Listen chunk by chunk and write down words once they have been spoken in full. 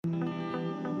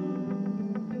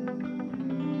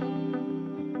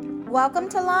Welcome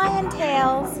to Lion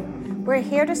Tales. We're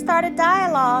here to start a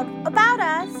dialogue about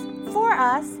us, for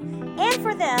us, and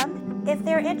for them if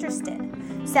they're interested.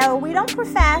 So we don't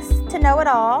profess to know it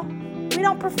all. We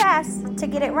don't profess to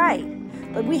get it right.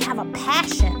 But we have a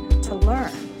passion to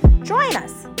learn. Join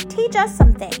us. Teach us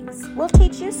some things. We'll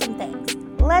teach you some things.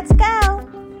 Let's go.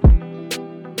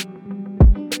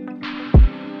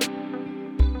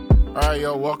 All right,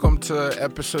 yo, welcome to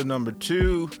episode number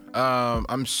 2.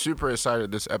 I'm super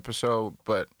excited this episode,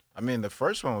 but I mean, the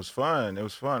first one was fun. It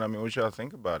was fun. I mean, what y'all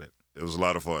think about it? It was a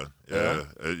lot of fun. Yeah.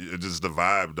 It just the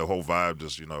vibe, the whole vibe,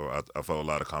 just, I felt a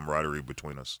lot of camaraderie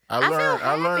between us. I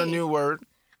learned a new word.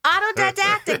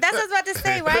 Autodidactic. That's what I was about to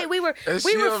say, right? We were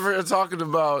over here talking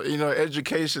about,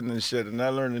 education and shit, and I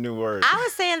learned a new word. I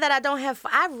was saying that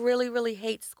I really, really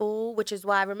hate school, which is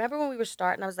why I remember when we were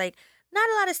starting, I was like, not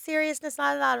a lot of seriousness,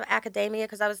 not a lot of academia,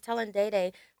 because I was telling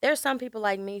Day, there's some people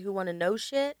like me who want to know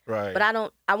shit, right? But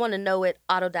I want to know it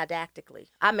autodidactically.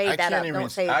 I made that up. Don't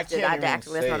say it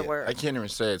didactically. That's not a word. I can't even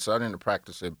say it, so I didn't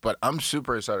practice it. But I'm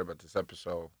super excited about this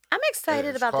episode. I'm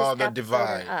excited about this episode. It's called The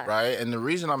Divide, right? And the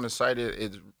reason I'm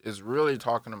excited is really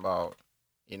talking about,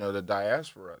 the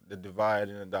diaspora, the divide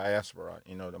in the diaspora,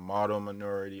 the model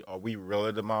minority. Are we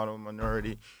really the model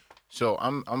minority? So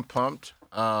I'm pumped.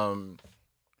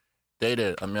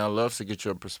 Data. I mean, I'd love to get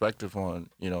your perspective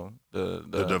on,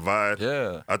 the divide.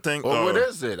 Yeah. I think. Well, what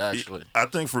is it actually? I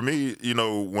think for me,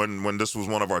 when this was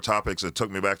one of our topics, it took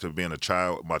me back to being a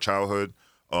child, my childhood.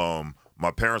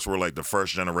 My parents were like the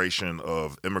first generation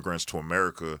of immigrants to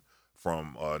America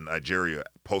from Nigeria,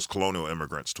 post-colonial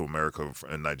immigrants to America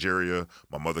in Nigeria.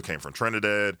 My mother came from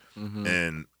Trinidad,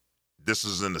 and this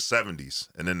is in the 70s.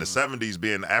 And in the 70s,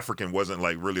 being African wasn't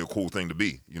like really a cool thing to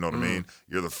be. You know what I mean?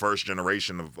 You're the first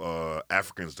generation of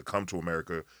Africans to come to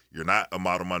America. You're not a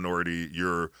model minority.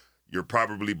 You're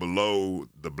probably below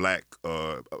the black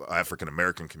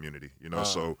African-American community,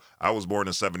 So I was born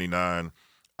in 79.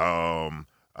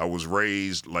 I was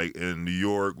raised like in New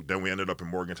York. Then we ended up in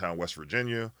Morgantown, West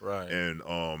Virginia. Right. And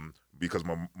because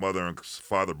my mother and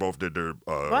father both did their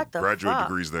graduate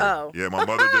degrees there. Oh. Yeah, my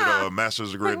mother did a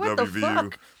master's degree Wait, at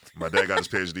WVU. My dad got his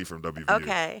PhD from WVU.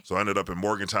 Okay. So I ended up in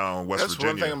Morgantown, West Virginia.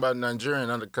 That's one thing about Nigeria,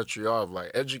 not to cut you off,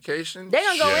 like education. They're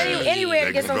going to go anywhere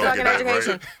to get some fucking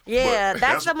education. Right? Yeah,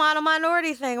 that's the model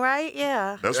minority thing, right?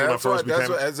 Yeah. That's when I first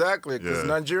became. Exactly, because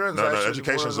Nigerians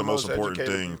education is the most important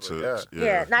thing to.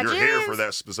 Yeah. You're here for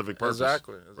that specific purpose.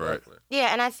 Exactly. Right. Yeah,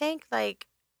 and I think, like,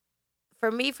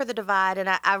 for me, for the divide, and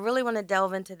I really want to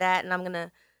delve into that, and I'm going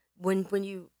to, when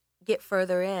you get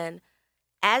further in,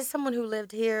 as someone who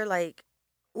lived here, like,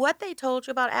 what they told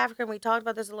you about Africa, and we talked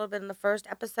about this a little bit in the first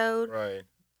episode. Right.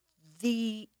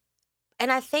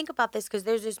 And I think about this because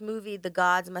there's this movie, The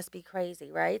Gods Must Be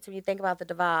Crazy, right? So when you think about the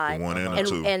divide. The 1 and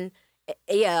 2. And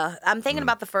yeah, I'm thinking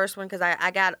about the first one because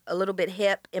I got a little bit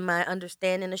hip in my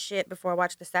understanding of shit before I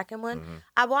watched the second one.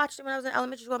 I watched it when I was in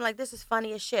elementary school. I'm like, this is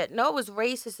funny as shit. No, it was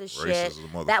racist as shit.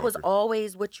 That was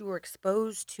always what you were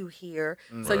exposed to here.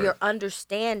 So your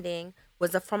understanding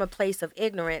was from a place of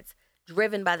ignorance,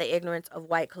 driven by the ignorance of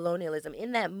white colonialism.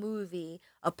 In that movie,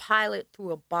 a pilot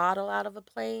threw a bottle out of a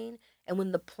plane, and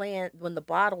when the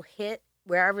bottle hit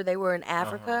wherever they were in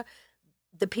Africa,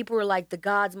 the people were like, the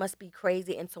gods must be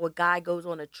crazy. And so a guy goes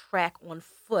on a trek on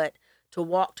foot to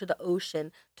walk to the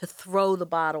ocean to throw the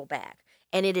bottle back.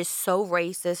 And it is so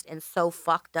racist and so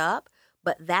fucked up,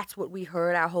 but that's what we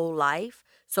heard our whole life.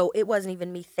 So it wasn't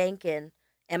even me thinking,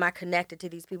 am I connected to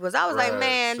these people? I was like,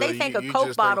 man, so they think a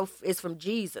Coke bottle is from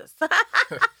Jesus.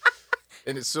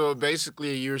 And so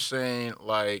basically you're saying,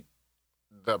 like,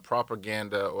 the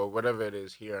propaganda or whatever it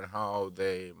is here and how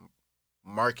they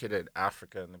marketed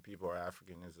Africa and the people are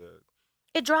African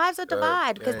it drives a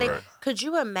divide because could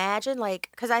you imagine, like,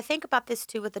 because I think about this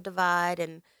too with the divide,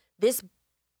 and this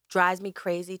drives me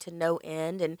crazy to no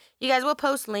end. And you guys will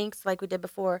post links like we did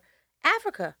before.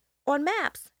 Africa on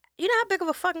maps. You know how big of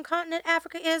a fucking continent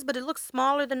Africa is, but it looks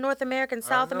smaller than North America and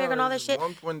South America and all that shit.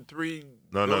 1.3.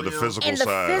 No, the physical size. The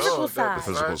physical size.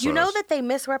 The physical size. You know that they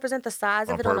misrepresent the size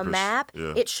of it on a map?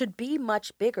 Yeah. It should be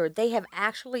much bigger. They have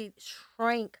actually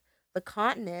shrank the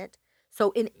continent.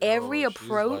 So in every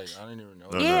approach, I didn't even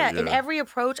know. In every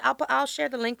approach, I'll share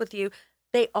the link with you.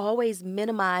 They always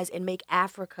minimize and make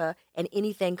Africa and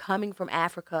anything coming from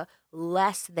Africa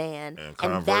less than,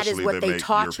 and that is what they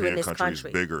taught you in this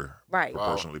country. Bigger, right?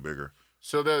 Proportionally bigger.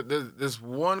 So there's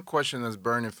one question that's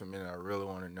burning for me that I really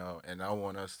want to know, and I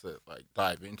want us to like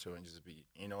dive into it and just be,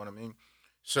 you know what I mean?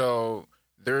 So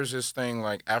there's this thing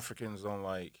like Africans don't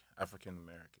like African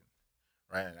American,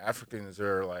 right? And Africans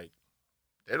are like,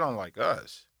 they don't like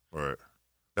us. Right.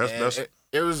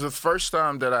 It was the first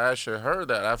time that I actually heard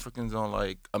that Africans don't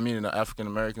like. I mean, the African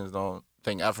Americans don't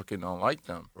think African don't like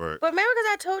them. Right. But remember,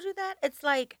 because I told you that it's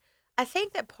like I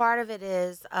think that part of it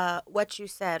is what you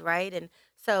said, right? And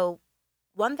so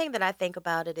one thing that I think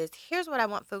about it is here's what I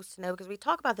want folks to know because we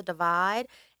talk about the divide,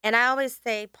 and I always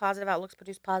say positive outlooks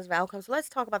produce positive outcomes. So let's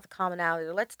talk about the commonality.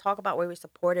 Let's talk about where we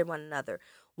supported one another.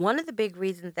 One of the big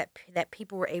reasons that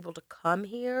people were able to come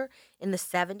here in the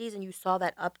 70s, and you saw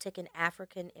that uptick in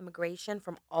African immigration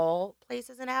from all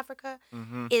places in Africa,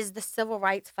 Mm-hmm. is the civil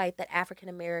rights fight that African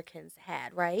Americans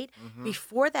had, right? Mm-hmm.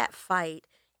 Before that fight,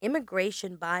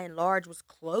 immigration by and large was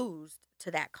closed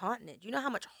to that continent. You know how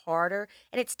much harder,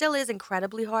 and it still is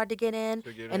incredibly hard to get in,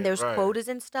 and there's Right. quotas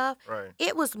and stuff. Right.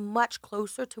 It was much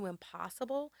closer to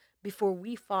impossible before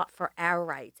we fought for our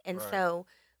rights. And Right. so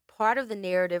part of the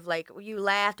narrative, like you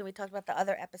laughed and we talked about the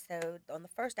other episode, on the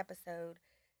first episode,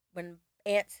 when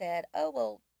Aunt said, "Oh,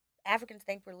 well, Africans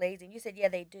think we're lazy." And you said, "Yeah,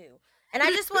 they do." And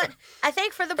I just want, I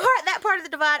think for that part of the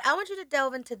divide, I want you to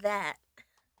delve into that.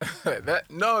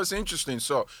 No, it's interesting.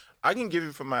 So I can give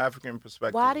you from my African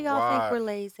perspective. Why do y'all think we're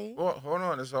lazy? Well, hold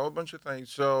on. There's a whole bunch of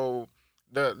things. So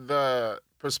the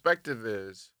perspective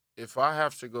is if I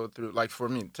have to go through, like for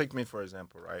me, take me for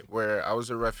example, right, where I was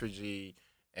a refugee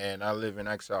and I live in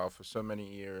exile for so many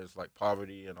years, like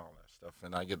poverty and all that stuff,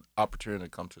 and I get opportunity to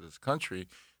come to this country.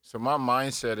 So my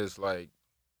mindset is like,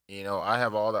 I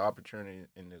have all the opportunity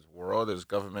in this world, there's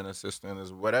government assistance,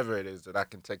 there's whatever it is that I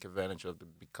can take advantage of to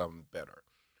become better.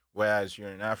 Whereas you're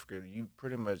in Africa, you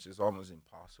pretty much, it's almost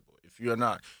impossible. If you're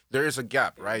not, there is a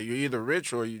gap, right? You're either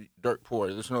rich or you're dirt poor.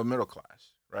 There's no middle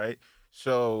class, right?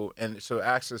 So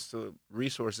access to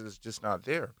resources is just not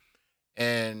there.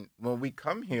 And when we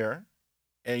come here,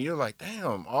 and you're like,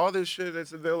 damn, all this shit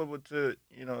that's available to,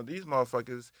 these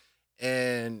motherfuckers,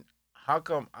 and how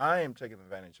come I am taking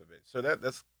advantage of it? So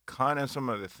that's kind of some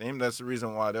of the theme. That's the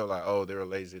reason why they're like, oh, they're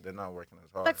lazy. They're not working as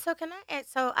hard. But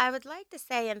so I would like to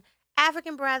say, and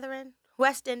African brethren,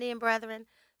 West Indian brethren.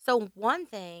 So one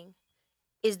thing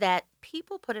is that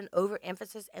people put an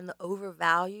overemphasis and the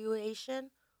overvaluation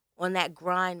on that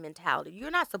grind mentality.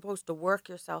 You're not supposed to work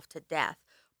yourself to death.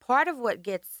 Part of what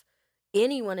gets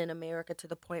anyone in America to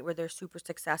the point where they're super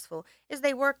successful is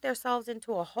they work themselves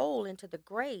into a hole, into the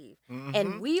grave. Mm-hmm.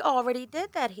 And we already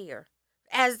did that here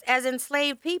as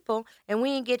enslaved people, and we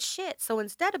didn't get shit. So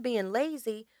instead of being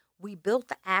lazy, we built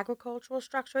the agricultural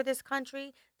structure of this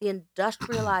country. The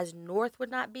industrialized North would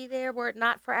not be there were it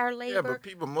not for our labor.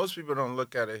 Yeah, but most people don't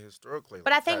look at it historically. But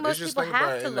like I think that. most They just people think have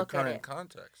about it to in look the at current it.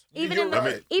 context. Even You're in the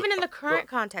right. even in the current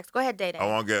context. Go ahead, Data. I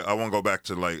want to go back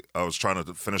to like I was trying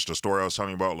to finish the story I was telling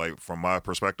you about, like from my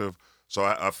perspective. So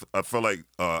I feel like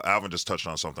Alvin just touched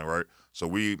on something, right? So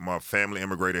my family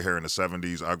immigrated here in the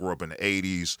 70s. I grew up in the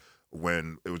 80s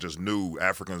when it was just new.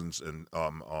 Africans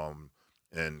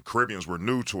and Caribbeans were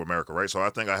new to America, right? So I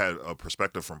think I had a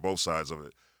perspective from both sides of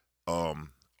it.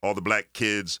 All the black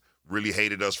kids really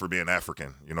hated us for being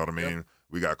African. You know what I mean? Yep.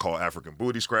 We got called African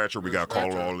booty scratcher. We got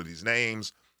called all of these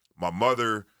names. My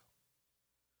mother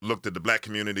looked at the black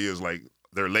community as like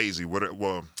they're lazy.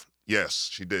 Well, yes,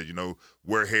 she did.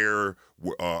 We're here.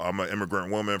 I'm an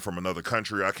immigrant woman from another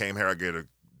country. I came here. I get a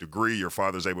degree. Your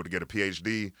father's able to get a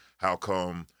PhD. How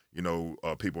come?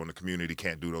 People in the community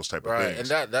can't do those type of things.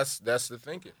 Right, and that's the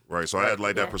thinking. Right, so I had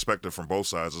like that perspective from both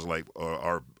sides. It's like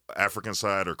our African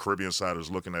side or Caribbean side is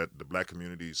looking at the black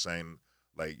community saying,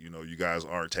 like, you guys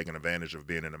aren't taking advantage of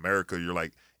being in America. You're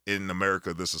like, in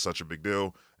America, this is such a big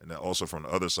deal. And then also from the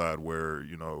other side where,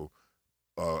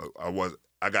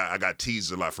 I got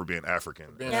teased a lot for being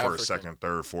African. First, second,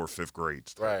 third, fourth, fifth grade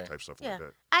type stuff like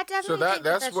that. I definitely think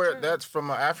that's where true. That's from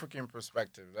an African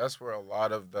perspective. That's where a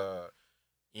lot of the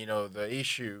the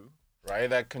issue, right,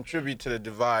 that contribute to the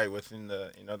divide within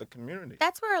the, the community.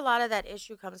 That's where a lot of that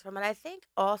issue comes from. And I think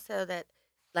also that,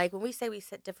 like, when we say we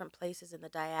sit different places in the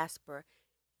diaspora,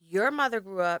 your mother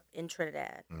grew up in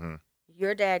Trinidad. Mm-hmm.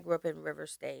 Your dad grew up in River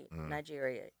State, Mm-hmm.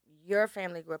 Nigeria. Your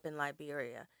family grew up in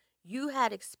Liberia. You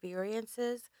had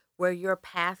experiences where your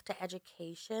path to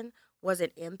education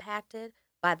wasn't impacted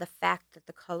by the fact that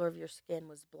the color of your skin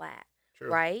was black,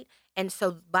 right? And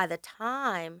so by the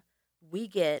time we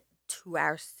get to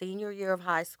our senior year of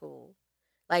high school,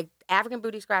 like, African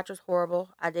booty scratcher was horrible.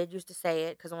 I did used to say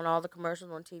it because on all the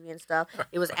commercials on TV and stuff,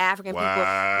 it was African people. And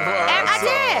I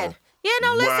did.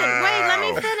 Listen. Wow. Wait, let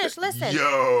me finish. Listen.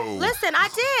 Listen, I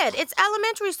did. It's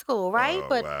elementary school, right?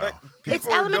 It's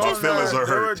elementary school. My feelings are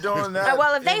hurt. Doing that.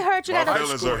 Well, if they hurt, you got to. My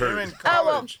feelings are hurt. Oh,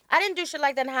 well, I didn't do shit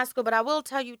like that in high school, but I will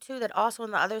tell you, too, that also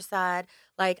on the other side,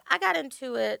 like, I got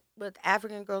into it with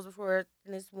African girls before,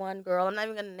 and this one girl, I'm not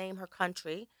even going to name her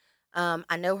country.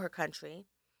 I know her country.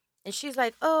 And she's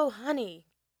like, oh, honey,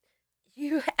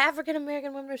 you African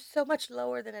American women are so much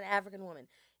lower than an African woman.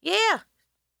 Yeah,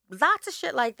 lots of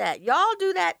shit like that. Y'all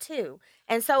do that too.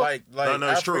 And so no,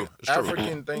 it's true. It's true.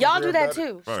 African things. y'all do that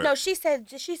too. Right. No, she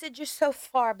said you're so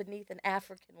far beneath an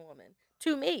African woman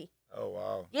to me. Oh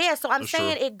wow. Yeah, so I'm That's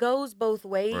saying true. it goes both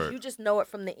ways. Right. You just know it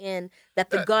from the end that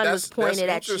the gun was pointed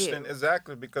at you. Interesting,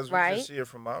 exactly, because we can see it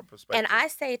from our perspective. And I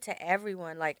say to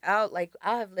everyone, I'll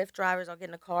have Lyft drivers. I'll get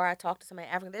in the car. I talk to somebody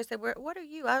African. They say, "What are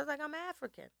you?" I was like, "I'm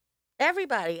African."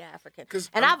 Everybody African,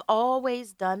 and I've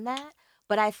always done that.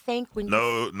 But I think when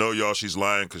you no, y'all, she's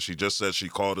lying because she just said she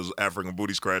called us African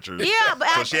booty scratchers. Yeah, but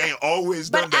so she ain't always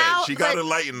done that. She got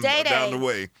enlightened down the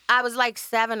way. I was like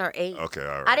 7 or 8. Okay, all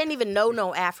right. I didn't even know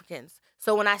no Africans.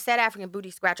 So when I said African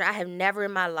booty scratcher, I have never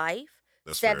in my life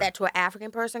said that to an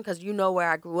African person because you know where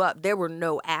I grew up. There were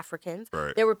no Africans.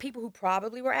 Right. There were people who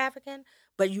probably were African,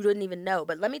 but you didn't even know.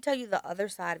 But let me tell you the other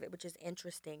side of it, which is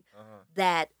interesting,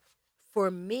 that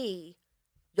for me,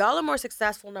 y'all are more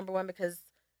successful, number one, because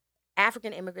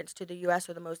African immigrants to the U.S.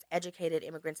 are the most educated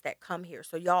immigrants that come here.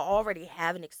 So y'all already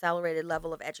have an accelerated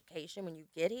level of education when you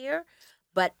get here.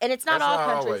 And it's not all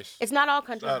countries. Always. It's not all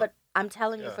countries, but I'm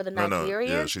telling you, for the Nigerians,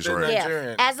 yeah, she's right.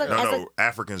 Yeah,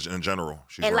 Africans in general.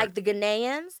 She's and right. like the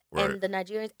Ghanaians and the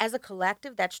Nigerians, as a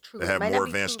collective, that's true. They have more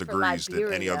advanced degrees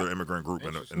than any other immigrant group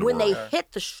in the world. When they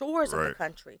hit the shores of the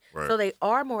country, Right. so they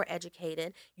are more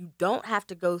educated. You don't have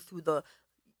to go through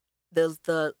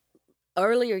the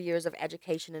earlier years of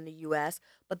education in the U.S.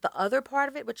 But the other part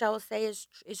of it, which I will say is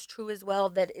true as well,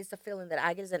 that is a feeling that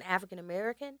I get as an African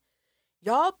American,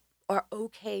 y'all are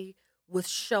okay with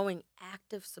showing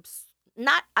active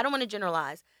I don't want to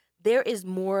generalize. There is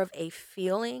more of a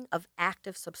feeling of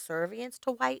active subservience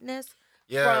to whiteness.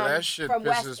 That shit from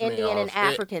pisses West me Indian off. and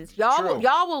Africans. Y'all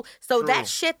will. So True. that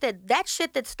shit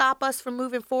that stop us from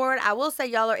moving forward. I will say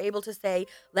y'all are able to say,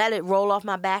 let it roll off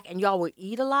my back, and y'all will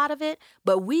eat a lot of it.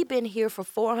 But we've been here for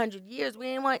 400 years. We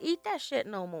ain't want to eat that shit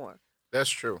no more. That's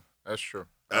true. That's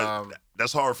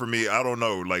hard for me. I don't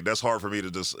know. Like that's hard for me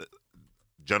to just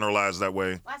generalize that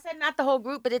way. Well, I said not the whole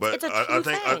group, but it's a true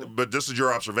thing. But this is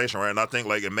your observation, right? And I think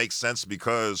like it makes sense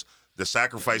because the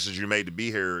sacrifices you made to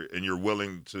be here and you're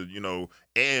willing to,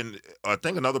 and I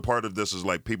think another part of this is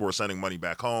like people are sending money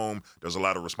back home. There's a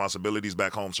lot of responsibilities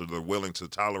back home, so they're willing to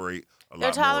tolerate a lot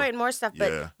more. They're tolerating more stuff,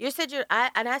 but Yeah. you said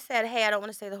I said, hey, I don't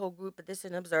want to say the whole group, but this is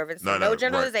an observance. So no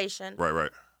generalization.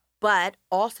 Right. But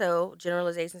also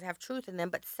generalizations have truth in them.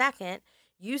 But second,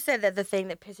 you said that the thing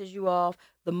that pisses you off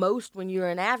the most when you're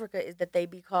in Africa is that they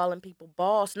be calling people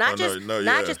boss, not just.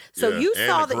 So you and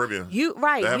saw the Caribbean. You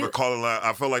right. They have a calling line.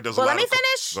 I feel like there's a well, lot. Let me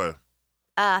finish. Go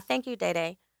ahead. Thank you,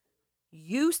 Day.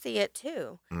 You see it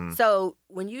too. Mm-hmm. So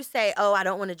when you say, "Oh, I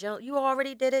don't want to," you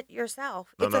already did it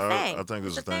yourself. It's a thing. I think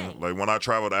it's a thing. Like when I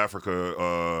travel to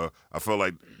Africa, I feel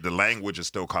like the language is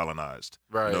still colonized.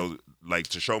 Right. Like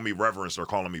to show me reverence, they're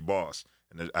calling me boss,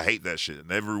 and I hate that shit.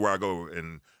 And everywhere I go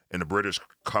in the British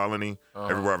colony,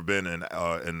 everywhere I've been in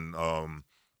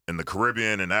the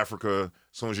Caribbean and Africa,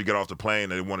 as soon as you get off the plane,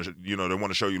 they want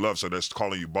to show you love, so they're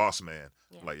calling you boss man.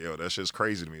 Yeah. Like, yo, that shit's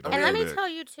crazy to me. And let me tell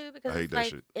you too, because it's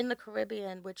like shit. In the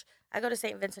Caribbean, which I go to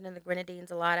St. Vincent and the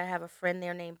Grenadines a lot. I have a friend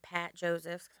there named Pat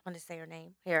Josephs. I want to say her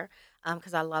name here,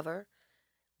 because I love her.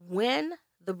 When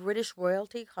the British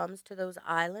royalty comes to those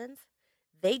islands,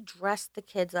 they dress the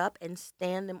kids up and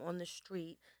stand them on the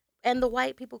street. And the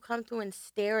white people come through and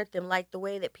stare at them like the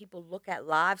way that people look at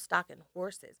livestock and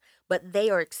horses. But they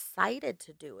are excited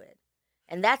to do it.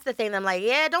 And that's the thing. I'm like,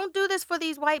 yeah, don't do this for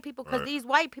these white people because these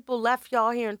white people left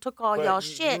y'all here and took all y'all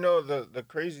shit. The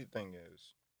crazy thing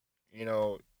is,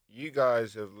 you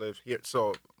guys have lived here.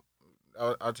 So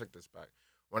I'll take this back.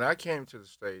 When I came to the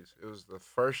States, it was the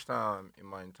first time in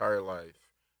my entire life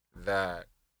that,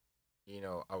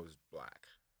 I was black.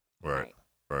 Right.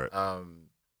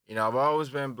 I've always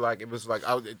been black. It was like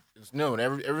it's known.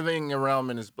 Everything around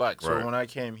me is black. So when I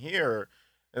came here,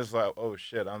 it's like, oh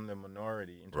shit, I'm the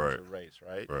minority in terms of race,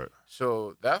 right? Right.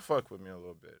 So that fucked with me a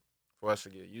little bit for us to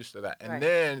get used to that. And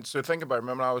then, so think about it.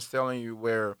 Remember I was telling you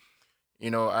where,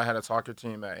 I had a soccer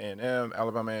team at A&M,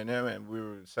 Alabama A&M, and we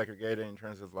were segregated in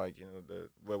terms of like,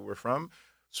 where we're from.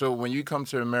 So when you come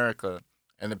to America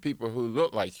and the people who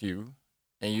look like you,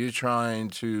 and you're trying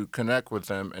to connect with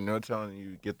them, and they're telling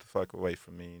you, get the fuck away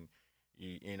from me.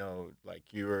 And like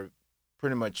you're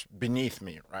pretty much beneath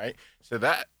me, right? So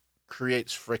that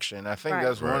creates friction. I think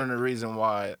that's one of the reasons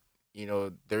why,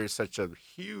 there is such a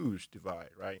huge divide,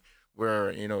 right? Where,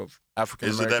 African American.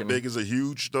 Is it that big? Is it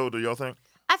huge, though, do y'all think?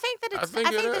 I think that I it's. think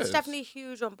I it think that's is. definitely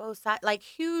huge on both sides. Like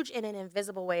huge in an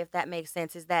invisible way, if that makes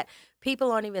sense. Is that people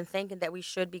aren't even thinking that we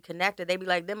should be connected. They be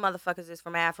like, "Them motherfuckers is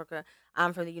from Africa.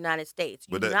 I'm from the United States.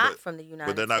 You're But that, not but, from the but they're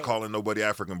United not States." calling nobody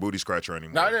African booty scratcher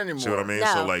anymore. Not See what I anymore. mean?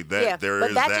 No, So like that, yeah, there but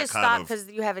is that that just kind stopped of.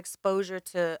 because you have exposure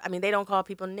to. I mean, they don't call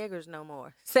people niggers no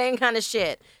more. Same kind of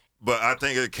shit. But I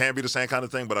think it can be the same kind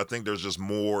of thing. But I think there's just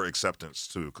more acceptance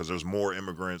too, because there's more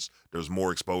immigrants, there's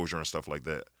more exposure and stuff like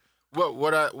that.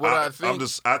 What I think.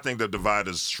 I think the divide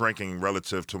is shrinking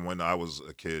relative to when I was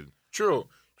a kid. True.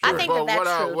 I think but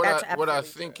that's true. What That's what I absolutely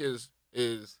think true.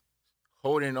 is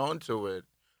holding on to it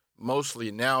mostly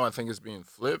now. I think it's being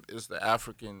flipped. Is the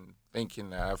African thinking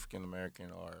that African American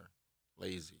are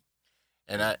lazy,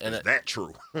 Is that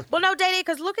true? Well, no, Day,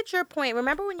 because look at your point.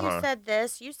 Remember when you Uh-huh. said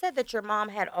this? You said that your mom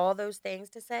had all those things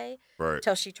to say Right.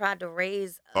 till she tried to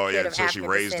raise a Oh kid yeah, of until she African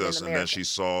raised descent us, in and then America. she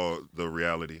saw the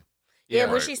reality. Yeah,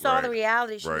 when Right, she saw the right,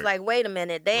 reality, she was right. like, "Wait a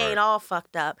minute, they ain't Right. all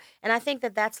fucked up." And I think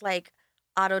that that's like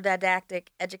autodidactic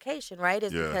education, right?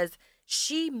 Is Yeah. because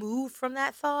she moved from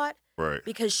that thought Right.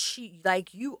 because she,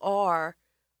 like, you are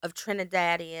of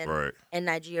Trinidadian Right. and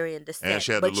Nigerian descent, And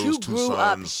she had but to you lose two grew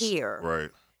up sons. here.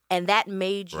 Right. And that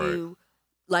made Right. you,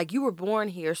 like, you were born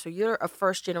here, so you're a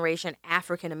first generation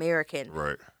African American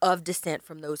Right. of descent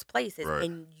from those places. Right.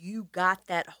 And you got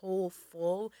that whole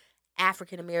full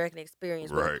African American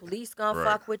experience where the Right. police gonna Right.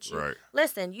 fuck with you. Right.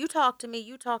 Listen, you talk to me.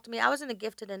 I was in a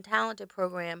gifted and talented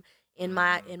program in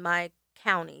my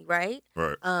county, right?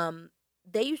 Right.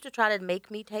 They used to try to make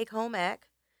me take home ec.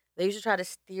 They used to try to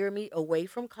steer me away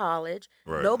from college.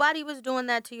 Right. Nobody was doing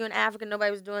that to you in Africa.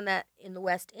 Nobody was doing that in the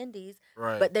West Indies.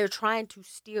 Right. But they're trying to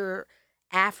steer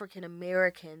African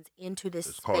Americans into this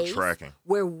It's called space tracking.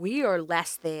 where we are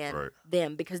less than Right.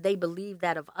 them because they believe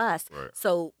that of us. Right.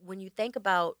 So when you think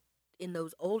about in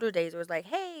those older days, it was like,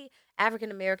 hey,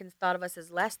 African Americans thought of us as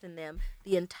less than them.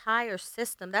 The entire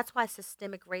system, that's why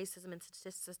systemic racism and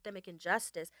systemic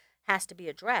injustice has to be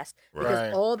addressed. Because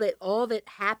Right. all that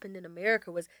happened in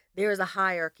America was there's a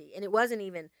hierarchy. And it wasn't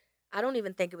even, I don't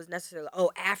even think it was necessarily,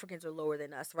 oh, Africans are lower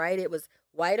than us, right? It was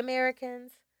white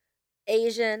Americans,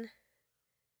 Asian,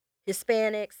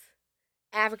 Hispanics,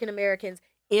 African Americans,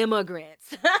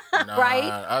 immigrants,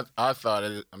 right? I thought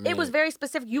it. I mean, It was very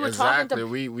specific. You were exactly. talking to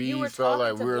we you were felt talking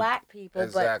like to we were black people,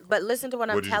 exactly. but listen to what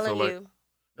I'm What did you telling feel you.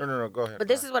 like? No. Go ahead. But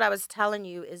this is what I was telling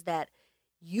you is that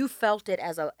you felt it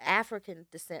as an African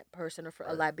descent person or for a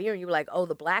Right. Liberian. You were like, oh,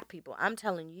 the black people. I'm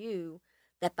telling you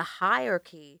that the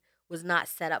hierarchy was not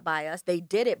set up by us. They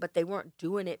did it, but they weren't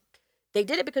doing it. They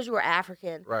did it because you were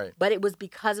African, Right. but it was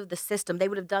because of the system. They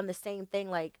would have done the same thing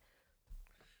like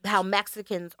how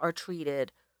Mexicans are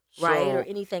treated, right? Or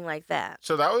anything like that.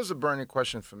 So that was a burning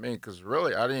question for me because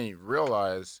really I didn't even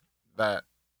realize that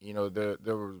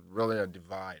there was really a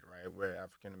divide, right? Where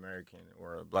African American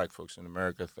or black folks in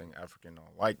America think African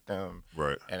don't like them,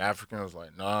 Right. and African was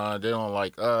like, nah, they don't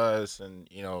like us, and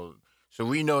so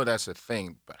we know that's a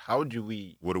thing. But how do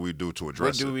we? What do we do to What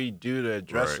address do it? we do to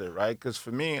address Right. it, right? Because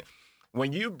for me,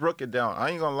 when you broke it down, I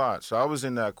ain't gonna lie. So I was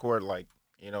in that court, like,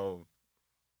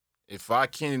 if I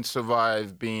can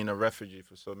survive being a refugee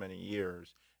for so many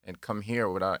years and come here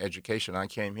without education, I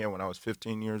came here when I was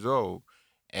 15 years old,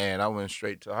 and I went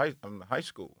straight to high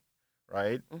school,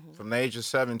 right? Mhm. From the age of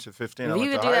 7 to 15, I If you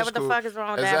went could to do high that, what the school. fuck is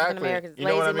wrong with Exactly. African Americans? You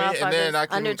know what I Lazy mean? motherfuckers, And then I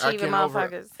can underachieving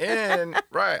motherfuckers. and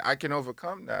right, I can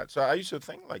overcome that. So I used to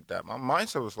think like that. My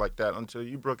mindset was like that until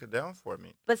you broke it down for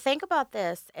me. But think about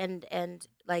this, and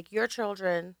like your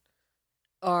children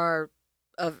are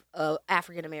of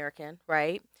African American,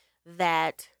 right?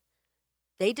 That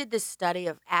they did this study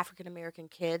of African American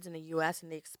kids in the U.S.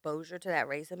 and the exposure to that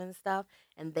racism and stuff,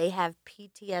 and they have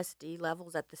PTSD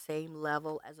levels at the same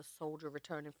level as a soldier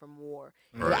returning from war.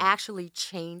 Right. It actually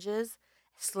changes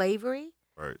slavery,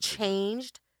 Right.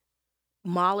 changed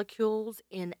molecules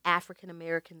in African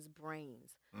Americans'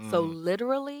 brains. So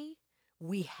literally,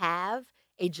 we have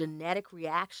a genetic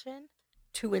reaction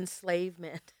to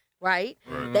enslavement, right?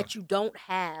 Right. That you don't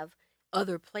have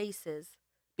other places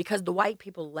because the white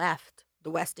people left the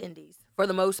West Indies for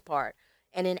the most part.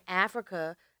 And in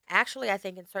Africa, actually, I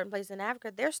think in certain places in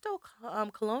Africa, they're still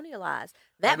colonialized.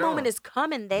 That know. moment is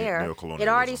coming there. It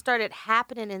already Neocolonialism. started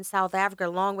happening in South Africa, a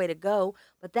long way to go.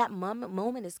 But that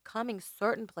moment is coming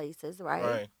certain places,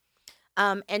 right?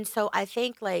 And so I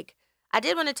think, like, I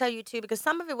did want to tell you, too, because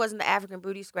some of it wasn't the African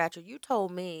booty scratcher. You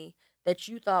told me that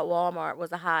you thought Walmart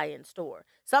was a high-end store.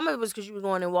 Some of it was because you were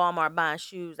going in Walmart buying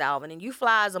shoes, Alvin, and you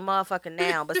fly as a motherfucker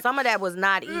now. But some of that was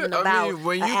not even about.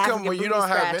 When you don't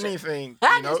have anything,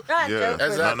 I'm just trying to joke.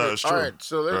 Exactly. No, it's true. All right,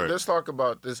 so let's talk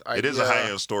about this idea. It is a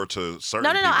high-end store to certain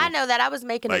No, people. I know that. I was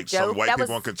making a joke. Some white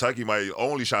people in Kentucky might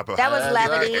only shop at that was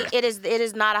levity. Exactly. It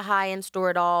is not a high-end store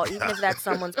at all, even if that's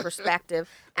someone's perspective.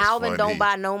 Alvin funny. don't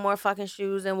buy no more fucking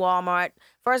shoes in Walmart.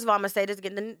 First of all, I'm gonna say this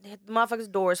again: the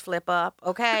motherfuckers' doors flip up.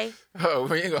 Okay. Oh,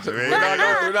 we ain't gonna. We're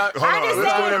not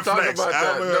Alvin flex. about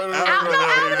that.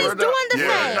 Alvin is doing the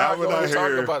thing. Alvin out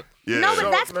here. No, but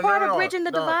that's part of bridging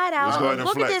the divide, Alvin.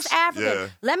 Look at this African. Yeah.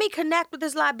 Let me connect with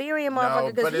this Liberian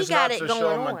motherfucker because he got it going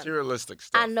on. Materialistic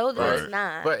stuff. I know that it's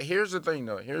not. But here's the thing,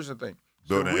 though.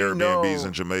 Building Airbnbs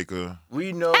in Jamaica.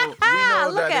 We know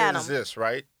that it exists,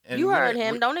 right? And you heard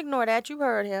him. Don't ignore that. You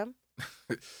heard him.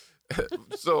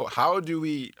 So how do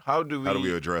we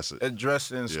address it?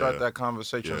 Address it and start that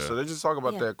conversation. So let's just talk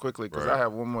about that quickly because I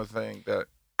have one more thing that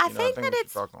I think that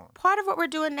it's part of what we're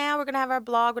doing now. We're gonna have our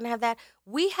blog. We're gonna have that.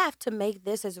 We have to make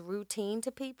this as routine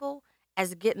to people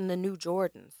as getting the new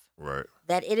Jordans. Right.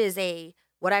 That it is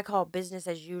what I call business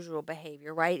as usual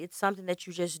behavior, right? It's something that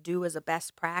you just do as a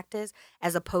best practice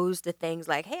as opposed to things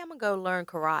like, hey, I'm gonna go learn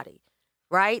karate,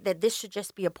 right? That this should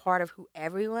just be a part of who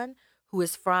everyone who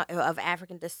is of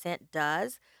African descent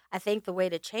does. I think the way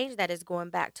to change that is going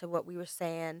back to what we were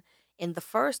saying in the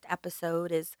first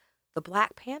episode is the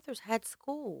Black Panthers had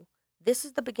school. This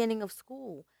is the beginning of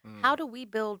school. How do we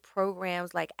build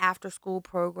programs like after-school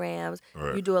programs?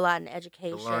 Right. You do a lot in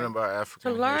education. To learn about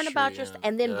African history. To learn about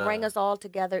and then yeah. bring us all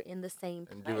together in the same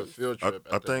place. And do a field trip.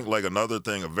 I think like another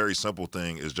thing, a very simple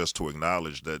thing is just to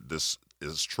acknowledge that this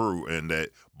is true and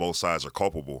that both sides are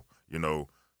culpable. You know,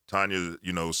 Tanya,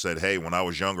 said, hey, when I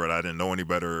was younger and I didn't know any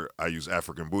better, I used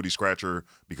African booty scratcher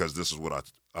because this is what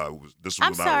I was taught.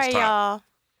 I'm sorry, y'all.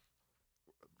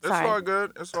 It's all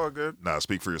good. It's all good. Nah,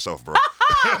 speak for yourself, bro.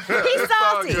 He's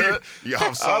salty. Yeah,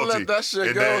 I'm salty. I let that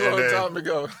shit go a long time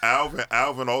ago.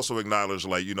 Alvin also acknowledged,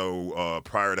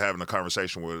 prior to having a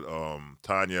conversation with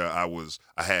Tanya,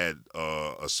 I had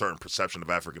a certain perception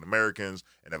of African Americans,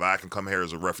 and if I can come here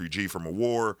as a refugee from a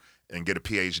war and get a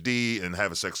PhD and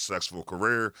have a successful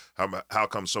career, how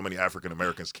come so many African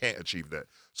Americans can't achieve that?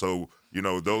 So,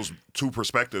 those two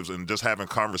perspectives and just having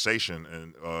conversation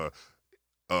and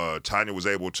Tanya was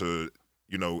able to,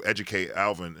 educate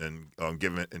Alvin and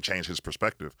give it and change his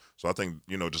perspective. So I think,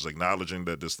 just acknowledging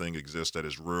that this thing exists, that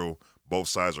is real, both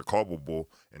sides are culpable,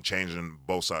 and changing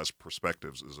both sides'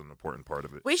 perspectives is an important part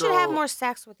of it. We should have more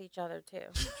sex with each other too.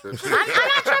 I'm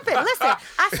not tripping. Listen,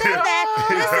 I said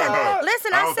that.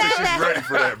 Listen, I said that. Ready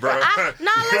for that, bro. I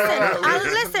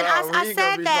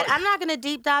said that. I'm not gonna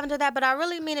deep dive into that, but I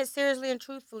really mean it seriously and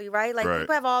truthfully, right? Like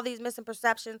people have all these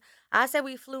misperceptions. I said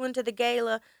we flew into the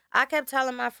gala. I kept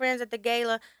telling my friends at the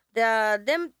gala,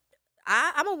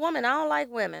 I'm a woman. I don't like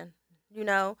women.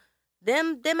 Them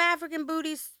African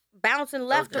booties bouncing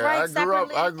left to right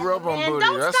separately. I grew up on booty.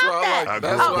 Don't That's stop why that. I like.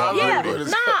 That's why I like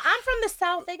booties. Nah, I'm from the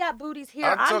South. They got booties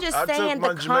here. I'm just saying the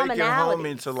commonalities. I took my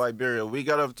Jamaican homie to Liberia. We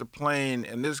got off the plane,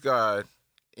 and this guy,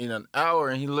 in an hour,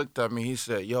 and he looked at me. He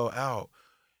said, "Yo, Al,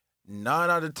 9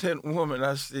 out of 10 women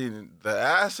I seen the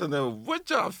ass and the what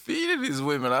y'all feeding these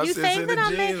women? I said, see the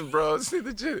jeans, bro. See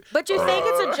the jeans. But you think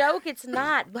it's a joke? It's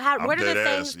not. What are the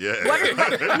things? Yeah. But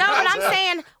I'm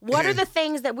saying, what are the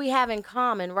things that we have in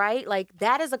common, right? Like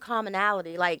that is a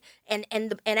commonality. Like and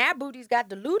our booties got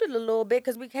diluted a little bit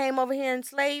because we came over here and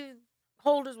slave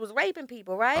holders was raping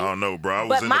people, right? I don't know, bro. I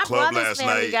was in the club last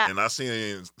night and I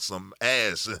seen some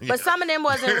ass. But some of them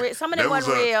wasn't. Some of them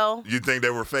wasn't real. You think they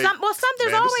were fake?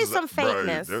 There's always some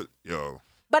fakeness. Yo.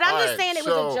 But I'm just saying it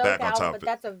was a joke, Alvin, but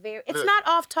that's it's not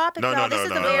off topic, y'all. This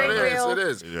is a very real. It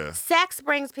is. Yeah. Sex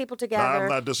brings people together. I'm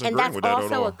not disagreeing and that's with that at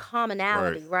also all. a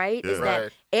commonality, right? Yeah. Is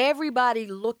that everybody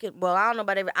looking, well, I don't know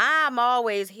about I'm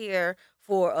always here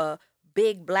for a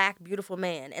big, black, beautiful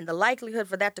man. And the likelihood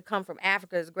for that to come from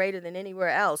Africa is greater than anywhere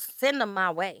else. Send them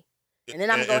my way. And then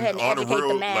I'm going to go ahead and educate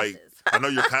the masses. I know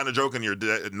you're kind of joking. You're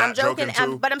not joking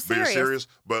too. But I'm serious. But you're serious.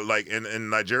 But like in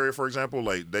Nigeria, for example,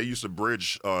 like they used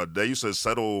to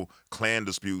settle clan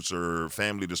disputes or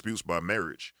family disputes by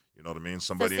marriage. You know what I mean?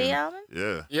 Somebody. Yeah.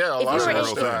 Yeah. A lot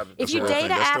of if you date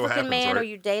an African man or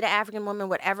you date an African woman,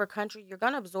 whatever country, you're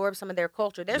going to absorb some of their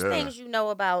culture. There's things you know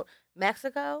about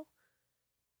Mexico.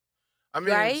 I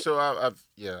mean, right? So I've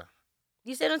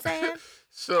You see what I'm saying?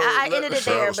 So I ended it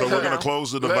there. So we're gonna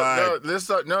close the divide. Let's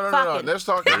talk. No. Let's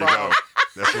talk about.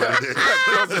 That's what it is.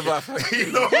 Close the divide.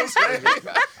 You know what I'm saying?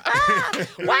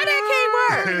 Why that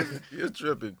can't work? You're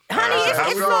tripping, honey. How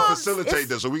we gonna facilitate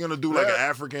this? Are we gonna do like an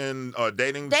African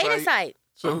dating site?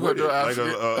 So I'm with it. Like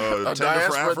a Tinder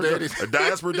for Africa, a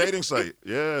diaspora dating site.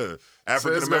 Yeah,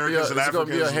 African Americans and Africans. It's gonna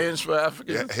be a Africans. Hinge for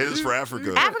Africans. Yeah, Hinge for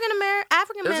Africa. African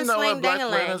men Isn't that sling what Black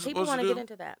dang-a-lang. women are People supposed want to to do? get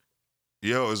into that.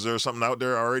 Yo, is there something out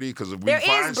there already? Because if we There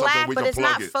find is something, black, we but can it's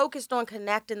plug not it. focused on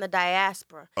connecting the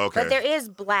diaspora. Okay. But there is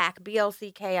black,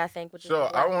 BLCK, I think. Which So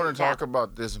is I want to talk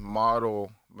about this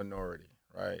model minority,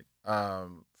 right?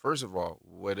 First of all,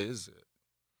 what is it?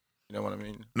 You know what I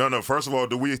mean? No. First of all,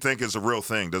 do we think it's a real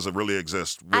thing? Does it really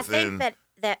exist within? I think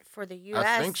that for the U.S.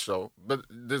 I think so. But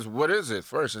what is it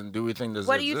first? And do we think this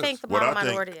What do you think the model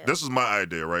minority is? This is my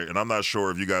idea, right? And I'm not sure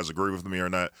if you guys agree with me or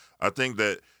not. I think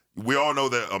that we all know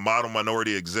that a model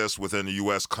minority exists within the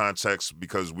U.S. context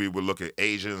because we would look at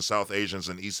Asians, South Asians,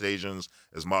 and East Asians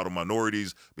as model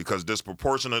minorities because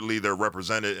disproportionately they're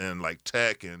represented in like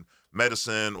tech and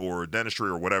medicine or dentistry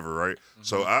or whatever, right? Mm-hmm.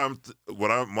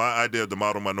 So my idea of the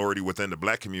model minority within the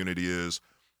black community is,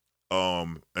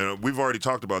 and we've already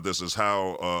talked about this, is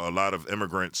how a lot of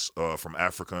immigrants from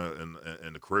Africa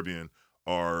and the Caribbean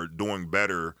are doing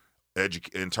better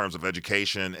in terms of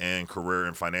education and career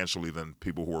and financially than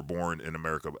people who are born in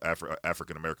America,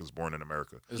 African Americans born in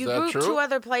America. Is you that group true? two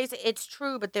other places. It's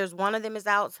true, but there's one of them is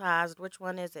outsized. Which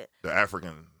one is it? The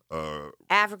Africans.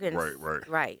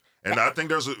 Right. And I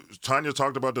think Tanya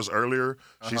talked about this earlier.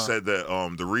 She said that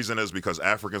the reason is because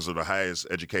Africans are the highest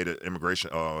educated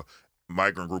immigration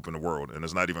migrant group in the world, and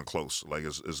it's not even close. Like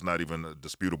it's not even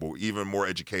disputable. Even more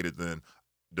educated than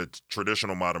the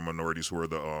traditional modern minorities who are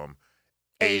the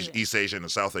East Asian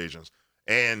and South Asians.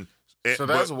 So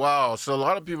that's wild. So a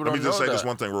lot of people don't know that. Let me just say this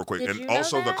one thing real quick. Did And you know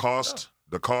also that?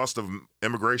 the cost of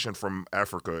immigration from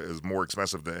Africa is more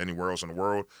expensive than anywhere else in the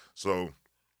world. So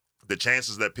the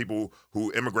chances that people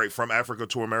who immigrate from Africa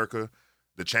to America,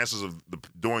 the chances of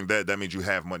doing that means you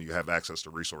have money, you have access to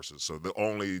resources. So the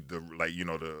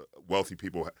wealthy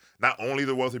people, not only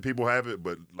the wealthy people have it,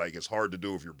 but like it's hard to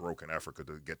do if you're broke in Africa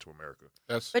to get to America.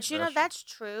 That's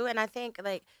true. And I think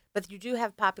but you do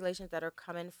have populations that are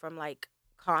coming from like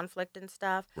conflict and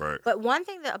stuff. Right. But one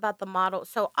thing about the model,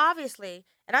 so obviously,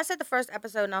 and I said the first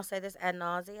episode, and I'll say this ad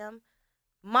nauseum,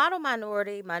 model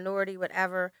minority,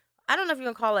 whatever. I don't know if you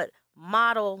can call it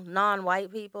model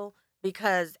non-white people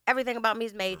because everything about me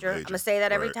is major. I'm going to say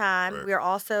that every time. Right. We are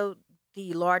also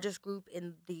the largest group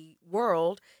in the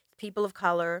world, people of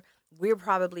color. We're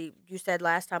probably, you said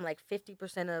last time, like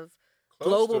 50% of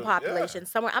global population.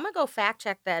 Somewhere. I'm going to go fact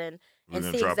check that and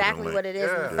see exactly what it is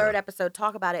in the third episode,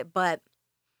 talk about it. But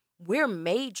we're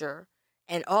major,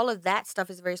 and all of that stuff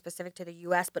is very specific to the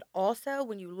U.S. But also,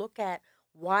 when you look at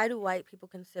why do white people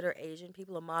consider Asian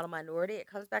people a model minority, it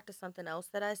comes back to something else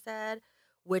that I said,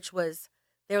 which was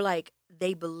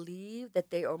they believe that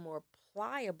they are more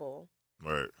pliable,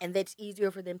 right, and that's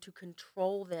easier for them to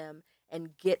control them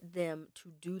and get them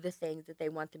to do the things that they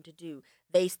want them to do.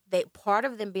 They part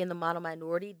of them being the model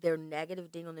minority, their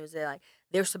negative ding on them is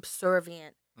they're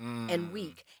subservient and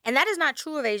weak, and that is not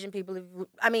true of Asian people.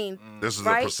 This is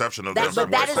right? a perception of that, them.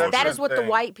 but that is what the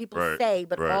white people say.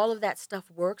 But right. all of that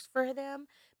stuff works for them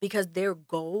because their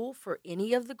goal for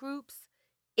any of the groups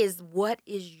is what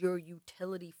is your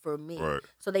utility for me. Right.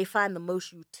 So they find the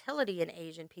most utility in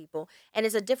Asian people, and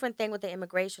it's a different thing with the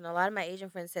immigration. A lot of my Asian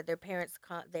friends said their parents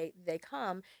they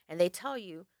come and they tell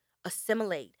you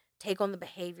assimilate, take on the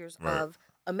behaviors of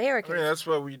Americans. I mean, that's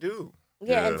what we do.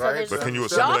 Yeah, and so right? But can you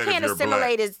assimilate y'all can't if you're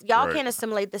assimilate black? Can't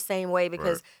assimilate the same way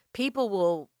because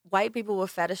white people will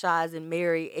fetishize and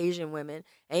marry Asian women,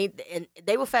 and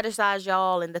they will fetishize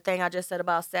y'all and the thing I just said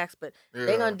about sex, but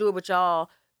they're gonna do it with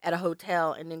y'all at a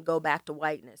hotel and then go back to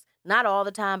whiteness. Not all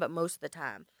the time, but most of the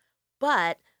time.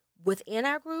 But within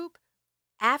our group,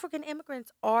 African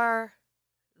immigrants are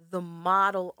the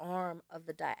model arm of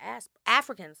the diaspora.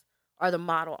 Africans are the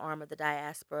model arm of the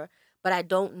diaspora, but I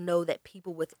don't know that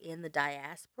people within the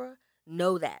diaspora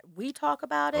know that. We talk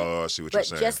about it, I see what you're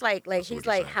saying. But just like he's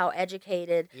like how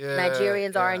educated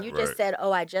Nigerians are, and you just said,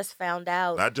 I just found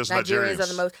out not just Nigerians are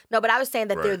the most. No, but I was saying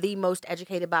that they're the most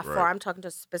educated by far. I'm talking to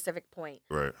a specific point.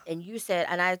 Right. And you said,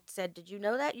 and I said, did you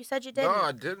know that? You said you didn't. No,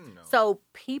 I didn't know. So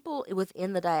people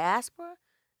within the diaspora,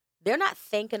 they're not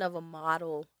thinking of a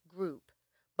model group.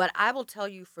 But I will tell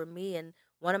you, for me and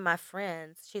one of my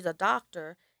friends, she's a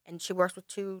doctor, and she works with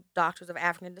two doctors of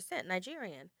African descent,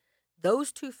 Nigerian.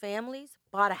 Those two families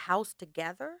bought a house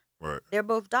together. Right. They're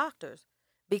both doctors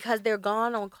because they're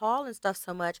gone on call and stuff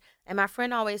so much. And my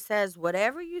friend always says,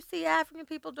 whatever you see African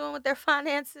people doing with their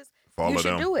finances, Follow you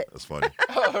should them. do it. That's funny.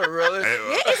 Oh, really? Hey,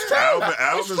 Yeah, it's true. Alvin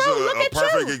It's is true. Look a at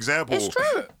perfect you. example. It's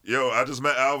true. Yo, I just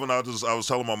met Alvin. I was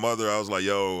telling my mother, I was like,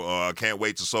 yo, I can't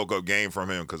wait to soak up game from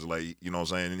him because, like, you know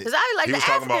what I'm saying? Because I like he the was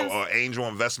talking Africans. about angel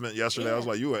investment yesterday. Yeah. I was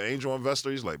like, you an angel investor?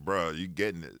 He's like, bro, you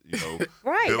getting it. You know,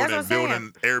 Right, that's what I'm saying.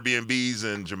 building Airbnbs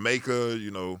in Jamaica,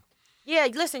 you know. Yeah,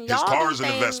 listen, His y'all car is do an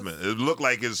things. investment. It looked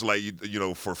like it's like, you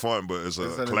know, for fun, but it's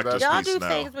It's a an collector's investment. Y'all piece do now.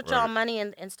 things with Right. y'all money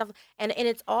and stuff, and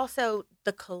it's also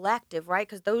the collective, right?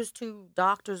 Because those two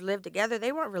doctors lived together;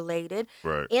 they weren't related.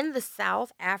 Right. In the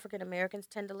South, African Americans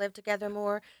tend to live together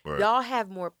more. Right. Y'all have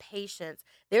more patience.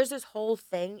 There's this whole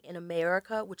thing in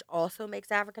America, which also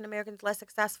makes African Americans less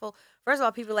successful. First of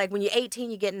all, people are like when you're 18,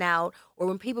 you're getting out, or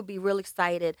when people be real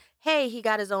excited, hey, he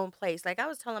got his own place. Like I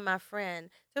was telling my friend,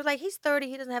 they was like, he's 30,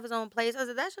 he doesn't have his own place. I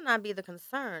said that should not be the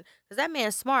concern, because that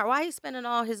man's smart. Why he's spending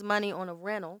all his money on a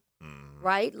rental?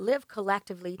 Right? Live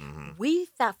collectively. We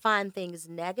find things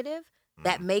negative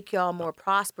that make y'all more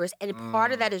prosperous. And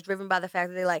part of that is driven by the fact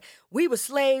that they're like, we were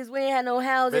slaves, we ain't had no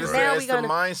houses. It's, Now it's we gonna the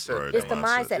mindset. Right, it's the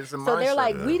mindset. It's the So they're mindset,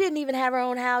 like, yeah. we didn't even have our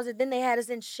own houses. Then they had us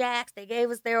in shacks. They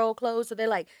gave us their old clothes. So they're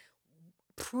like,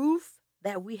 proof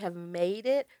that we have made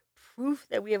it, proof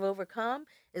that we have overcome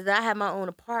is that I have my own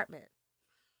apartment.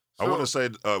 I want to say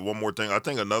one more thing. I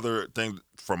think another thing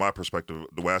from my perspective,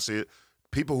 the way I see it,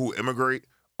 people who immigrate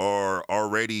are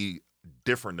already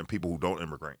different than people who don't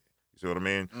immigrate. You see what I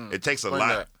mean? It takes a explain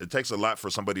lot. that. It takes a lot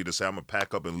for somebody to say, I'm going to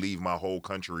pack up and leave my whole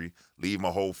country, leave my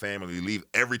whole family, leave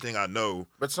everything I know.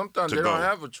 But sometimes to they go. don't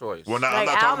have a choice. Well, now, Like I'm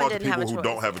not talking Alvin about the didn't have people a who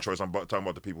don't choice, have a yeah. choice. I'm talking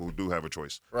about the people who do have a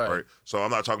choice. Right. So I'm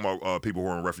not talking about people who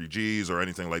are refugees or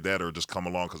anything like that, or just come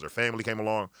along because their family came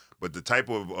along. But the type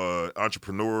of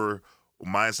entrepreneur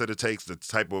mindset it takes, the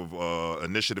type of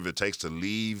initiative it takes to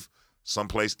leave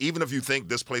someplace, even if you think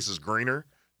this place is greener,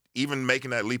 even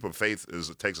making that leap of faith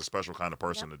it takes a special kind of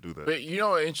person to do that. But you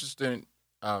know, interesting.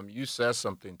 You said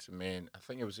something to me, and I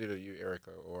think it was either you, Erica,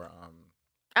 or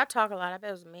I talk a lot. I bet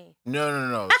it was me.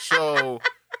 No. So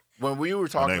when we were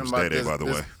talking name's about Dede, by the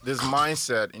way. this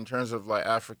mindset in terms of like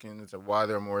Africans and why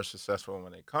they're more successful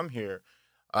when they come here,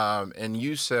 and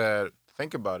you said,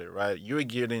 think about it, right? You were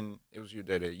getting, it was you,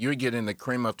 Dede. You were getting the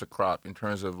cream of the crop in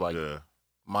terms of like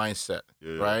mindset,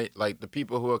 right? Like the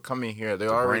people who are coming here, they're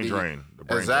already brain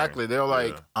drain. exactly. They're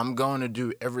like, Yeah. I'm going to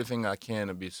do everything I can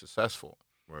to be successful.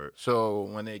 Right. So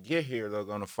when they get here, they're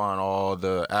going to find all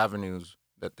the avenues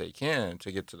that they can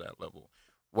to get to that level.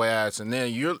 Whereas, and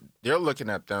then they're looking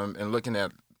at them and looking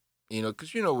at,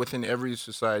 because, within every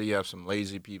society, you have some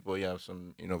lazy people, you have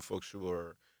some, folks who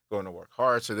are going to work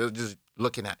hard. So they're just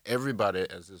looking at everybody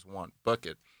as this one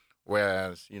bucket.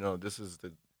 Whereas, this is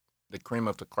the cream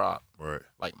of the crop. Right.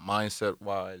 Like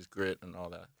mindset-wise, grit and all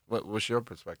that. What's your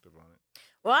perspective on it?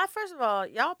 Well, first of all,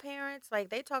 y'all parents, like,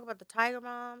 they talk about the Tiger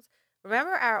Moms.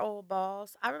 Remember our old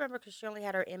boss? I remember because she only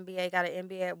had her MBA, got an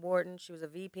MBA at Wharton. She was a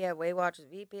VP at Weight Watchers,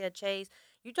 VP at Chase.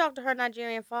 You talk to her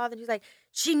Nigerian father, and he's like,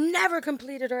 she never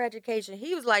completed her education.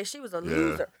 He was like, she was a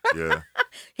loser. Yeah.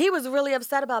 He was really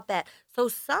upset about that. So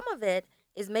some of it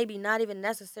is maybe not even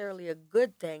necessarily a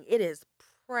good thing. It is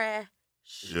pressure.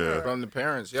 Yeah. From the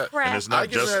parents, yeah. And it's not I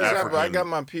give just an example. I African got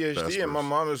my PhD, and my vespers.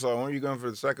 mom was like, when are you going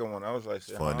for the second one? I was like,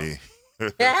 Funny.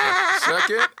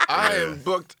 Second? I am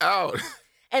booked out.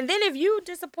 And then if you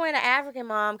disappoint an African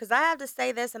mom, because I have to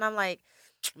say this, and I'm like,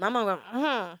 my mom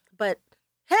going, but,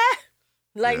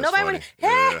 like, Yeah, nobody would, it's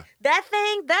funny.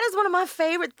 that is one of my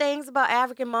favorite things about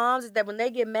African moms is that when they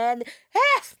get mad,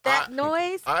 that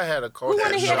noise. I had a culture Who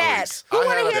want to hear shock. that? Who I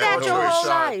want had to a hear that culture your whole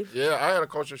shock. life? Yeah, I had a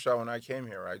culture shock when I came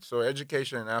here, right? So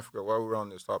education in Africa, while we're on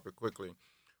this topic quickly,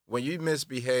 when you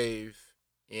misbehave,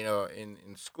 in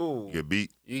school, You get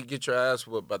beat. you get your ass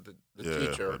whooped by the Yeah,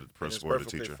 teacher. by the and it's principal or the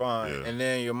perfectly teacher. fine. Yeah. And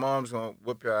then your mom's going to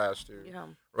whoop your ass too. Yeah.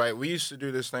 Right? We used to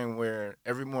do this thing where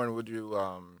every morning we'd do,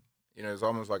 it's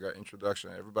almost like an introduction.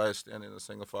 Everybody's standing in a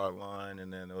single file line,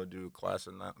 and then they'll do class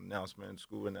announcement,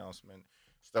 school announcement,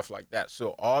 stuff like that.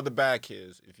 So all the bad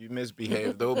kids, if you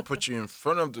misbehave, they'll put you in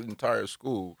front of the entire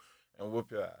school and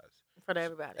whoop your ass. In front of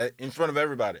everybody. In front of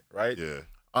everybody, right? Yeah.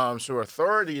 So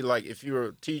authority, like if you're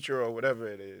a teacher or whatever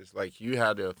it is, like you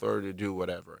had the authority to do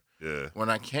whatever. Yeah. When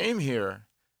I came here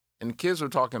and the kids were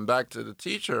talking back to the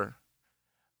teacher,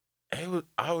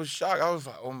 I was shocked. I was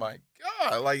like, oh my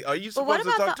God. Like, are you But what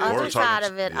supposed to about talk the to other them? side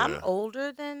of it? Yeah. I'm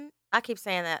older than, I keep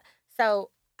saying that.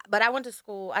 So, but I went to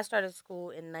school, I started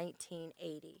school in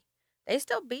 1980. They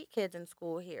still beat kids in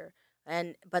school here.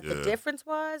 But the Yeah. difference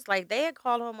was, like, they had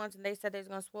called home once and they said they was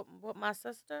going to whoop my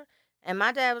sister. And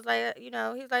my dad was like, he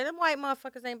was like, them white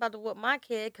motherfuckers ain't about to whoop my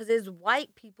kid because there's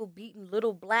white people beating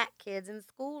little black kids in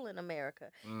school in America.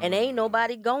 And ain't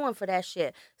nobody going for that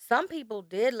shit. Some people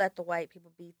did let the white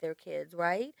people beat their kids,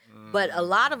 right? But a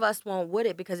lot of us won't with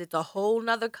it because it's a whole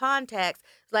nother context.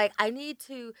 It's like, I need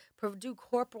to do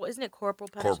isn't it corporal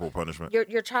punishment? Corporal punishment.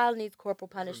 Your child needs corporal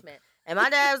punishment. And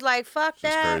my dad was like, fuck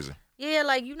That's that. crazy. Yeah,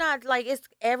 like, you not, like, it's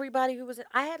everybody who was,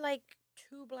 I had like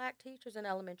 2 black teachers in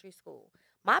elementary school.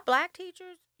 My black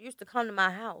teachers used to come to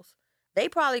my house. They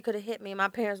probably could have hit me and my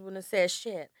parents wouldn't have said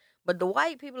shit. But the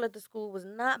white people at the school was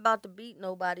not about to beat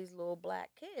nobody's little black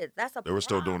kids. That's a They were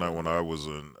still doing that when I was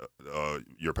in.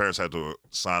 Your parents had to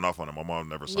sign off on it. My mom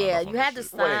never signed off on it. Yeah, you had to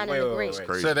sign and agree. It's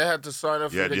crazy. So they had to sign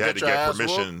up for you had to get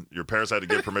permission. Your parents had to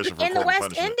get permission for in the corporal West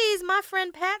punishment. Indies, my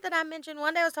friend Pat that I mentioned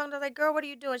one day, I was talking to her, like, girl, what are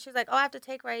you doing? She's like, oh, I have to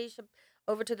take Raisha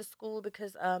over to the school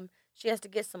because she has to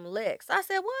get some licks. I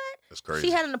said, what? That's crazy.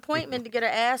 She had an appointment to get her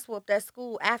ass whooped at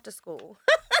school after school.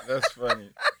 That's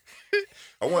funny.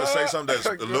 I want to say something that's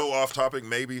a little off topic,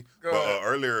 maybe. But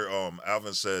earlier,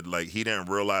 Alvin said like he didn't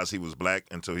realize he was black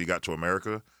until he got to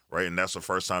America, right? And that's the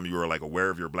first time you were like aware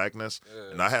of your blackness.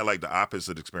 Yeah. And I had like the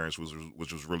opposite experience,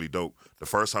 which was really dope. The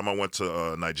first time I went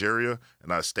to Nigeria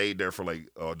and I stayed there for like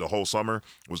the whole summer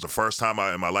was the first time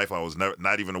in my life I was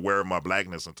not even aware of my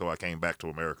blackness until I came back to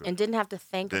America. And didn't have to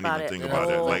think about it. Didn't even think about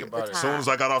it. Like as soon as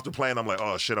I got off the plane, I'm like,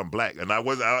 oh shit, I'm black. And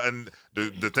and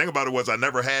the thing about it was I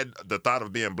never had the thought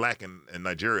of being black in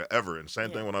Nigeria ever. And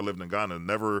same thing when I lived in Ghana.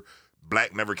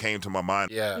 Black never came to my mind.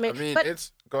 Yeah, I mean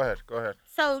it's. Go ahead.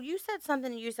 So you said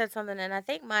something, and I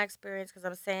think my experience, because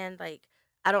I'm saying like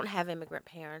I don't have immigrant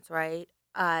parents, right?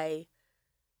 I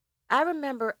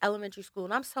remember elementary school,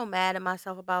 and I'm so mad at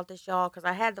myself about this, y'all, because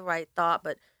I had the right thought,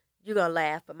 but you're gonna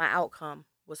laugh, but my outcome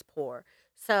was poor.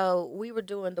 So we were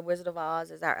doing The Wizard of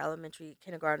Oz as our elementary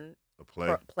kindergarten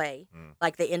play,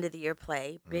 like the end of the year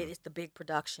play. It's the big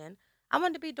production. I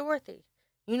wanted to be Dorothy.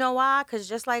 You know why? Because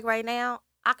just like right now,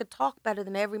 I could talk better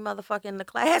than every motherfucker in the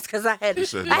class because I had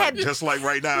just like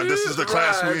right now. This is the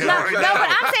class we have right now. No, but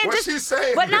I'm saying What's she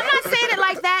saying? But I'm not saying it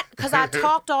like that because I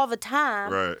talked all the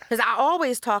time. Right. Because I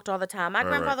always talked all the time. My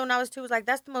grandfather, when I was 2, was like,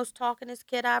 "That's the most talkingest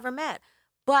kid I ever met."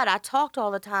 But I talked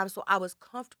all the time, so I was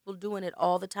comfortable doing it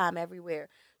all the time, everywhere.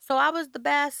 So I was the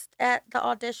best at the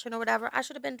audition or whatever. I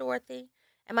should have been Dorothy,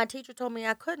 and my teacher told me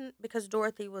I couldn't because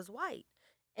Dorothy was white.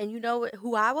 And you know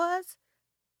who I was?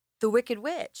 The Wicked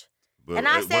Witch. But, and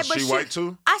I said, was she white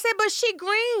too? I said, but she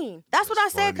green. That's what I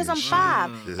said because I'm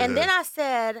 5. Yeah. And then I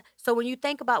said, so when you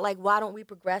think about like, why don't we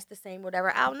progress the same,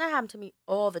 whatever, that happened to me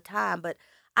all the time. But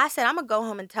I said, I'm going to go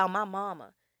home and tell my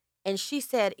mama. And she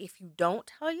said, if you don't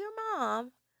tell your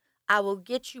mom, I will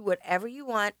get you whatever you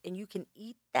want and you can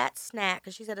eat that snack.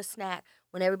 Because she said a snack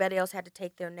when everybody else had to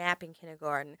take their nap in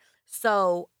kindergarten.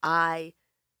 So I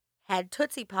had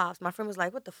Tootsie Pops. My friend was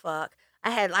like, what the fuck? I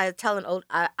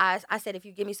said, if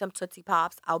you give me some Tootsie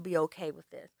Pops, I'll be okay with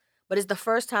this. But it's the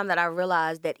first time that I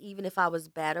realized that even if I was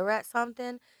better at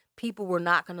something, people were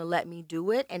not going to let me do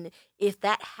it. And if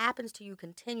that happens to you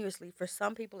continuously, for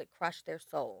some people, it crushed their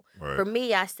soul. Right. For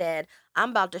me, I said, I'm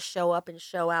about to show up and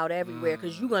show out everywhere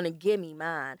because you're going to give me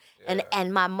mine. Yeah.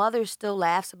 And my mother still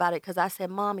laughs about it because I said,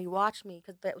 Mommy, watch me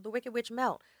because the Wicked Witch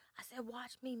melt. I said,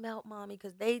 watch me melt, Mommy,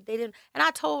 because they didn't. And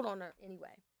I told on her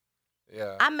anyway.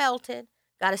 Yeah. I melted,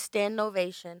 got a standing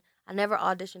ovation. I never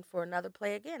auditioned for another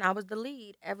play again. I was the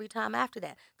lead every time after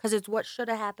that because it's what should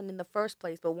have happened in the first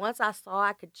place. But once I saw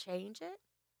I could change it,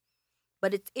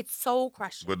 but it's soul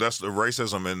crushing. But that's the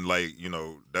racism, and like,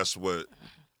 that's what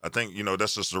I think,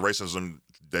 that's just the racism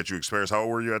that you experienced. How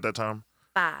old were you at that time?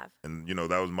 5. And,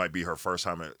 that might be her first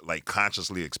time like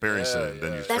consciously experiencing it.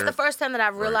 Then that's the first time that I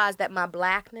realized that my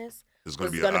blackness was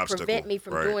going to prevent me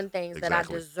from doing things that I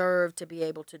deserve to be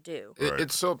able to do.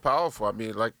 It's so powerful. I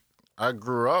mean, like, I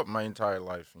grew up my entire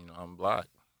life, I'm black.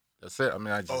 That's it. I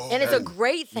mean, and it's a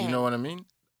great thing. You know what I mean?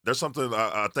 There's something,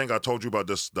 I think I told you about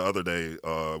this the other day,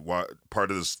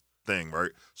 part of this thing,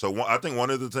 right? So I think one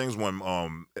of the things when,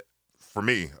 for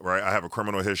me, right, I have a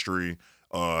criminal history,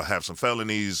 have some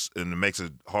felonies, and it makes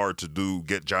it hard to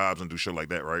get jobs and do shit like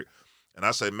that, right? And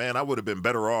I said, man, I would have been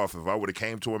better off if I would have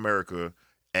came to America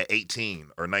at 18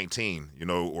 or 19,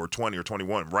 or 20 or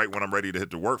 21, right when I'm ready to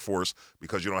hit the workforce,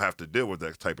 because you don't have to deal with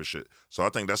that type of shit. So I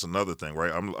think that's another thing,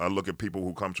 right? I look at people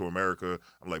who come to America,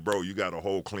 I'm like, bro, you got a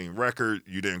whole clean record.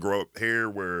 You didn't grow up here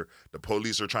where the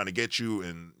police are trying to get you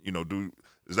and,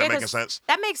 is that making sense?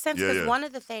 That makes sense because one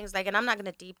of the things, like, and I'm not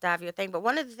going to deep dive your thing, but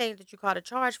one of the things that you caught a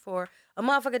charge for, a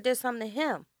motherfucker did something to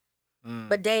him,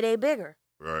 but Day bigger,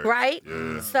 right?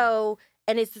 Yeah. So,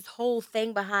 and it's this whole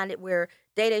thing behind it where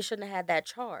Day shouldn't have had that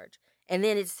charge. And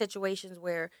then it's situations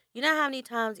where, you know how many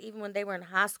times, even when they were in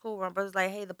high school, where my brother's like,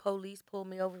 hey, the police pulled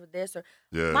me over for this, or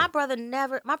my brother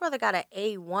got an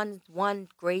A one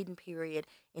grading period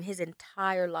in his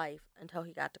entire life until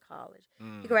he got to college.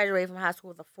 He graduated from high school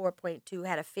with a 4.2,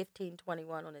 had a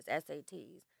 15.21 on his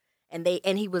SATs,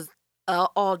 and he was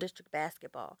all district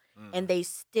basketball, and they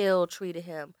still treated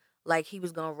him like he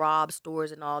was gonna rob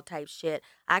stores and all type shit.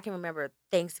 I can remember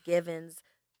Thanksgivings,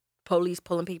 police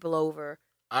pulling people over.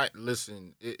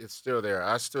 It's still there.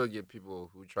 I still get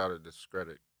people who try to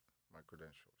discredit my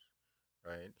credentials,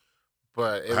 right?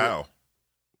 But how?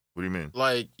 What do you mean?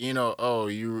 Like, oh,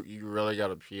 you really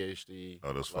got a PhD?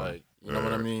 Oh, that's funny. Like, you know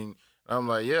what I mean? I'm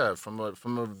like, yeah, from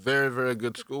a very, very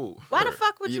good school. Why the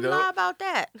fuck would you lie about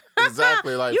that?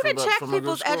 Exactly, like you can check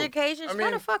people's education. I mean,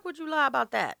 why the fuck would you lie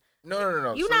about that?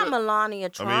 No. You're not Melania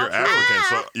Trump. I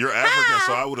mean, you're African,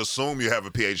 so I would assume you have a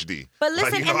PhD. But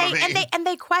listen,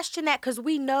 they question that because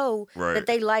we know that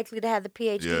they likely to have the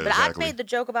PhD. Yeah, but exactly. I made the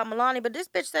joke about Melania, but this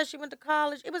bitch says she went to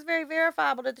college. It was very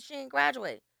verifiable that she didn't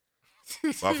graduate.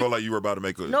 I felt like you were about to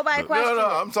make a... Nobody questioned it.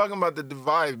 I'm talking about the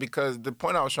divide, because the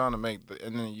point I was trying to make,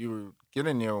 and then you were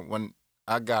getting there, when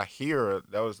I got here,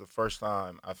 that was the first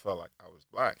time I felt like I was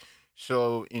black.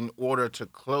 So in order to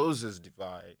close this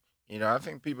divide, I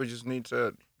think people just need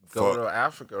to go to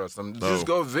Africa or something. No. Just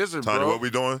go visit, Tanya, bro. what we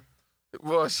doing?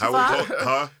 Well,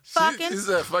 Fucking. She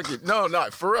said fucking. No,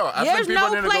 not for real. I There's think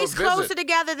people no need place to go visit. closer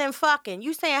together than fucking.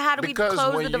 You saying how do we close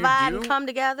the divide and come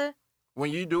together?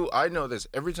 When you do, I know this.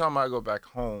 Every time I go back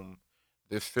home,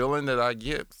 the feeling that I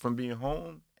get from being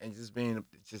home and just being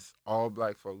just all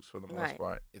black folks for the most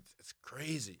part, it's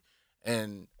crazy.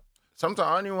 And sometimes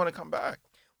I don't even want to come back.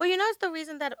 Well, it's the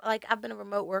reason that, like, I've been a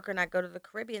remote worker and I go to the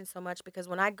Caribbean so much, because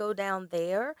when I go down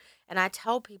there and I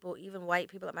tell people, even white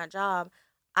people at my job,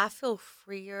 I feel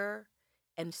freer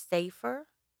and safer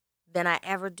than I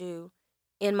ever do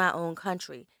in my own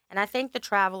country. And I think the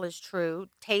travel is true.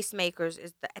 Tastemakers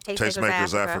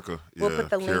Africa. Yeah, we'll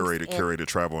put the curated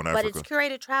travel in Africa. But it's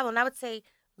curated travel, and I would say,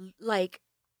 like,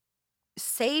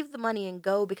 save the money and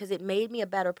go, because it made me a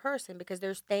better person, because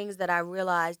there's things that I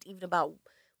realized even about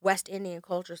West Indian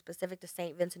culture specific to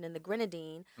St. Vincent and the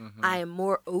Grenadine. I am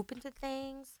more open to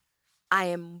things. I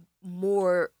am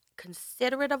more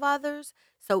considerate of others.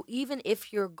 So even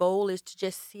if your goal is to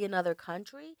just see another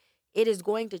country, it is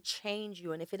going to change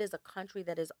you. And if it is a country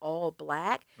that is all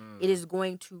black, it is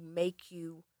going to make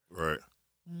you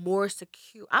more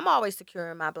secure. I'm always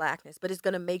secure in my blackness, but it's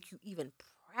going to make you even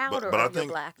prouder but I of your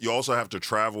think blackness. You also have to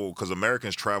travel, because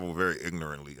Americans travel very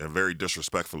ignorantly and very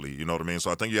disrespectfully. You know what I mean?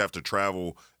 So I think you have to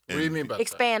travel. What do you mean by that?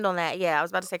 Expand on that. Yeah, I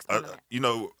was about to say expand on that.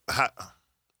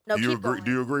 Do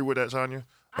you agree with that, Tanya?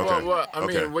 Okay. Well, I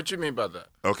mean, what you mean by that?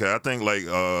 Okay, I think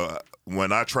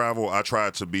when I travel, I try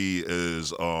to be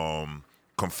as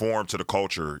conform to the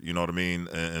culture. You know what I mean,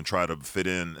 and try to fit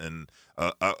in. And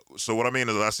so what I mean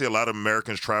is, I see a lot of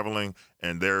Americans traveling,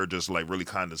 and they're just like really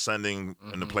condescending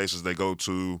in the places they go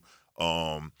to.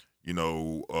 They're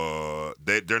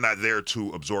not there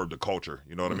to absorb the culture.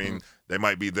 You know what I mean? They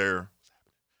might be there.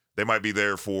 They might be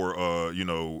there for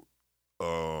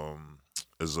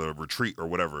as a retreat or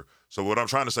whatever. So what I'm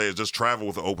trying to say is just travel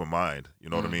with an open mind. You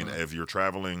know what I mean? If you're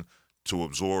traveling to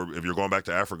absorb, if you're going back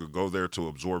to Africa, go there to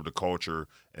absorb the culture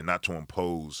and not to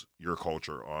impose your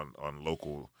culture on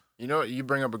local. You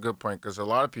bring up a good point, because a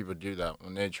lot of people do that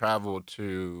when they travel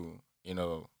to,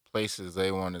 places.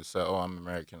 They want to say, oh, I'm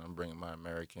American. I'm bringing my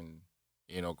American,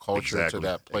 culture to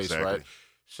that place, right?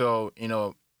 So,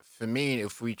 for me,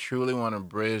 if we truly want to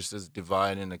bridge this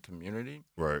divide in the community,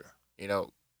 right?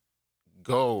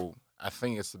 Go. I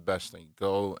think it's the best thing.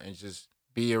 Go and just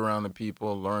be around the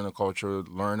people, learn the culture,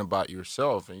 learn about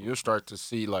yourself, and you'll start to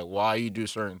see like why you do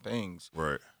certain things.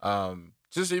 Right.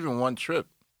 Just even one trip.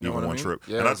 Even one trip.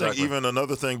 Yeah, and I exactly. think even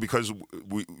another thing, because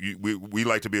we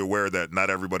like to be aware that not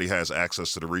everybody has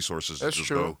access to the resources to just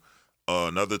true. Go.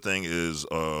 Another thing is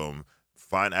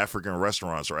find African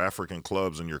restaurants or African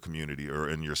clubs in your community or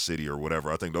in your city or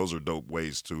whatever. I think those are dope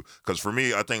ways to, because for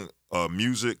me, I think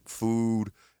music,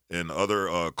 food, and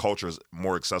other cultures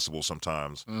more accessible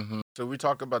sometimes. So we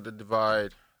talk about the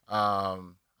divide.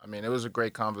 It was a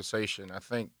great conversation. I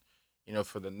think,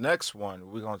 for the next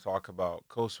one, we're going to talk about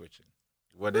code switching.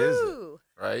 What is it?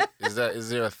 Right? Is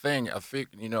there a thing? I think,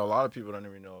 a lot of people don't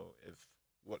even know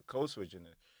what code switching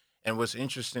is. And what's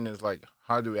interesting is like,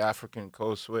 how do African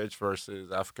code switch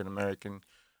versus African American?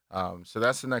 So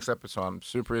that's the next episode. I'm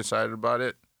super excited about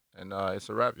it. And it's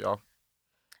a wrap, y'all.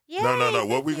 Yay. No.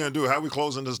 What we gonna do? How we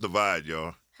closing this divide,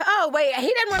 y'all? Oh, No, wait, he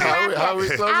didn't want to wrap How we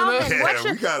yet. closing Alvin,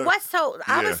 this?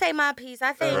 I'm gonna say my piece.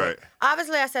 I think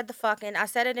obviously I said the fucking. I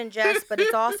said it in jest, but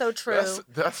it's also true.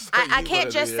 I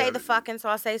can't just say the fucking, so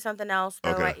I'll say something else.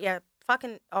 Though, Okay. yeah,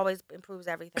 fucking always improves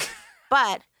everything.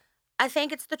 But I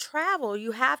think it's the travel.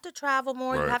 You have to travel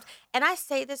more. Right. You have, and I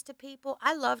say this to people.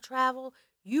 I love travel.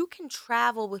 You can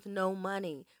travel with no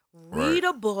money. Read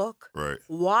a book. Right.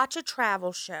 Watch a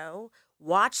travel show.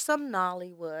 Watch some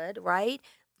Nollywood. Right.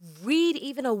 Read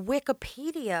even a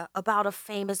Wikipedia about a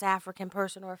famous African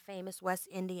person or a famous West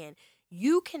Indian.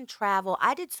 You can travel.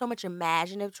 I did so much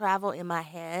imaginative travel in my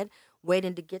head,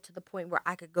 waiting to get to the point where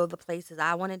I could go the places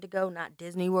I wanted to go, not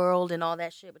Disney World and all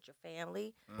that shit with your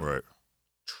family. Right.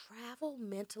 Travel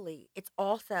mentally. It's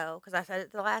also, because I said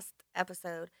it the last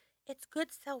episode, it's good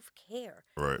self-care.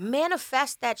 Right.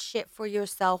 Manifest that shit for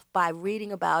yourself by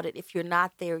reading about it. If you're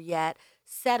not there yet,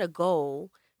 set a goal.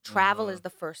 Travel is the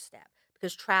first step.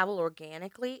 Because travel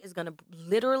organically is going to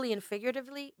literally and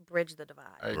figuratively bridge the divide.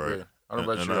 I agree. Right. I don't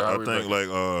know about and you. I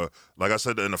think like I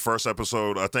said in the first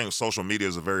episode, I think social media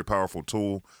is a very powerful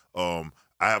tool. I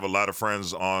have a lot of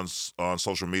friends on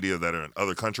social media that are in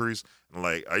other countries. And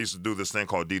like I used to do this thing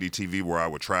called DDTV where I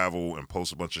would travel and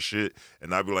post a bunch of shit.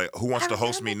 And I'd be like, who wants to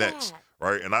host me next?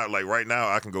 Right. And I like right now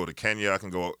I can go to Kenya. I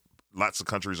can go lots of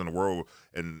countries in the world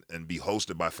and be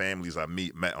hosted by families I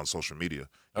met on social media.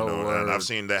 You know, and I've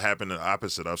seen that happen the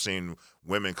opposite. I've seen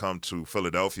women come to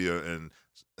Philadelphia and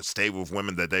stay with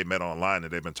women that they met online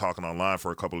and they've been talking online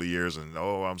for a couple of years and,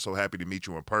 oh, I'm so happy to meet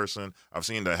you in person. I've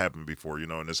seen that happen before, you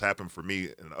know, and it's happened for me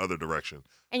in the other direction.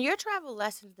 And your travel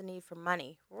lessens the need for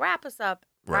money. Wrap us up,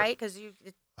 right? Because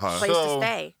it's a place to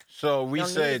stay. So we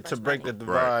say to break the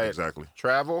divide, right, exactly.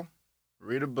 Travel,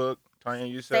 read a book. Tanya,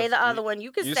 you said say the other one.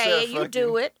 You can say it. You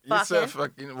do it. You said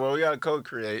fucking. Well, we gotta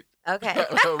co-create. Okay.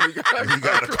 We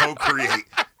gotta co-create.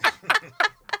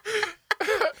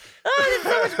 Oh, it's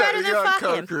so much better than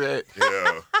fucking. Co-create.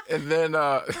 Yeah. And then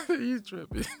you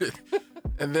trippy.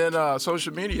 And then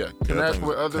social media. Connect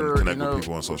with other connect with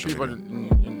people on social media.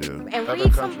 And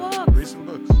read some books. Read some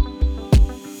books.